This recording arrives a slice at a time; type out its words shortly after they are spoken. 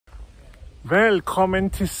Välkommen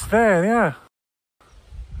till Sverige!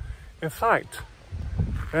 In fact,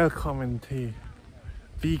 välkommen till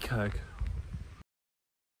Vikhög.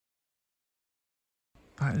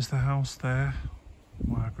 That is the house there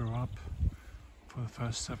where I grew up for the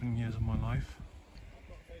first 7 years of my life.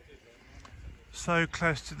 So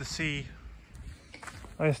close to the sea,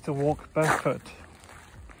 I used to walk barefoot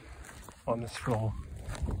on this floor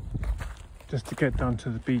just to get down to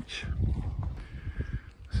the beach.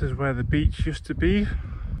 This is where the beach used to be,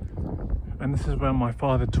 and this is where my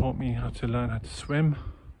father taught me how to learn how to swim.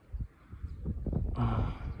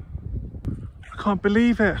 Oh, I can't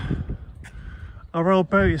believe it! Our old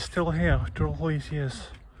boat is still here after all these years.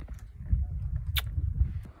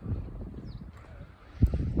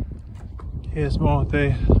 Here's more of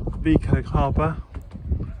the Vikhög harbour.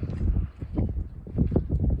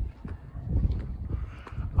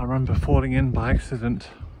 I remember falling in by accident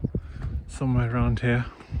somewhere around here,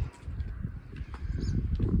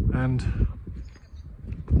 and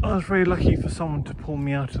I was very lucky for someone to pull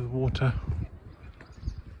me out of the water.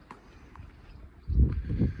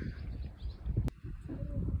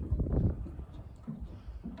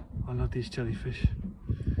 I love these jellyfish.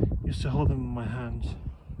 I used to hold them in my hands.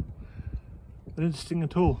 They didn't sting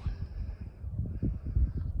at all.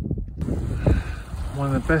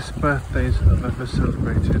 One of the best birthdays I've ever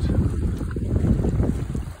celebrated.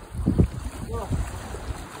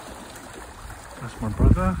 That's my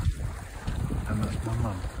brother, and that's my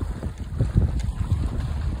mum.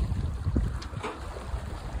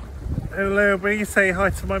 Hello, everybody, say hi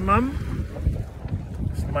to my mum.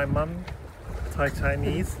 This is my mum, Thai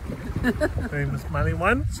Chinese. Famous Mali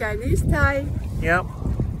one. Chinese Thai. Yep.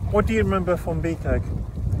 What do you remember from Vikhög?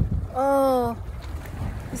 Oh,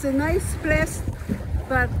 it's a nice place,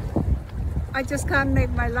 but I just can't make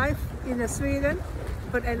my life in Sweden,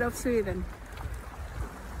 but I love Sweden.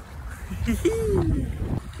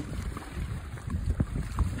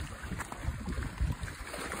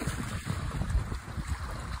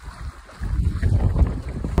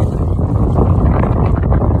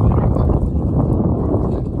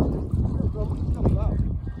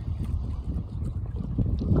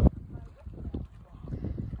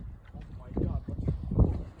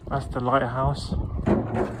 That's the lighthouse.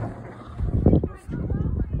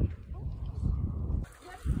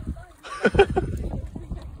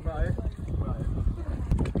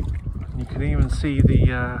 You can even see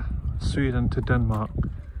the Sweden to Denmark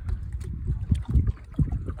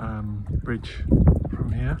bridge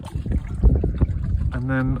from here, and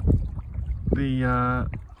then the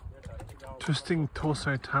twisting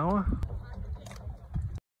torso tower.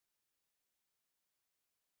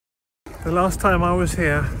 The last time I was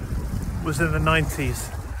here was in the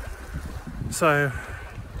 90s, so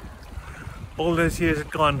all those years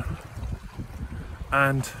had gone,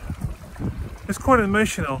 and it's quite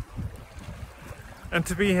emotional. And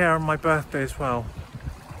to be here on my birthday as well,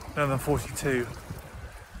 now that I'm 42,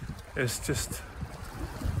 is just,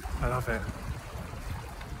 I love it.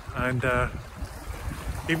 And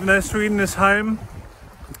even though Sweden is home,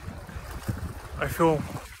 I feel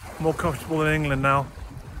more comfortable in England now,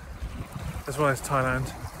 as well as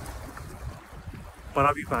Thailand. But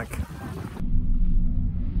I'll be back.